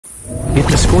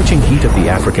scorching heat of the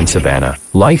African savanna,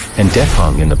 life and death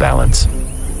hung in the balance.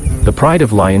 The pride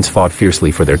of lions fought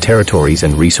fiercely for their territories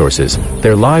and resources,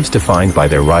 their lives defined by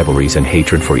their rivalries and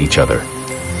hatred for each other.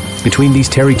 Between these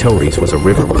territories was a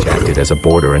river which acted as a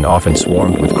border and often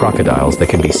swarmed with crocodiles that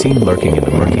can be seen lurking in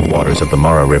the murky waters of the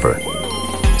Mara River.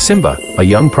 Simba, a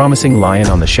young promising lion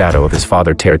on the shadow of his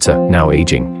father Tertsa, now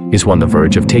aging, is on the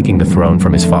verge of taking the throne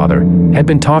from his father, had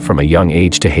been taught from a young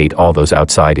age to hate all those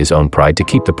outside his own pride to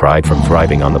keep the pride from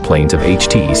thriving on the plains of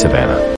HTE Savannah.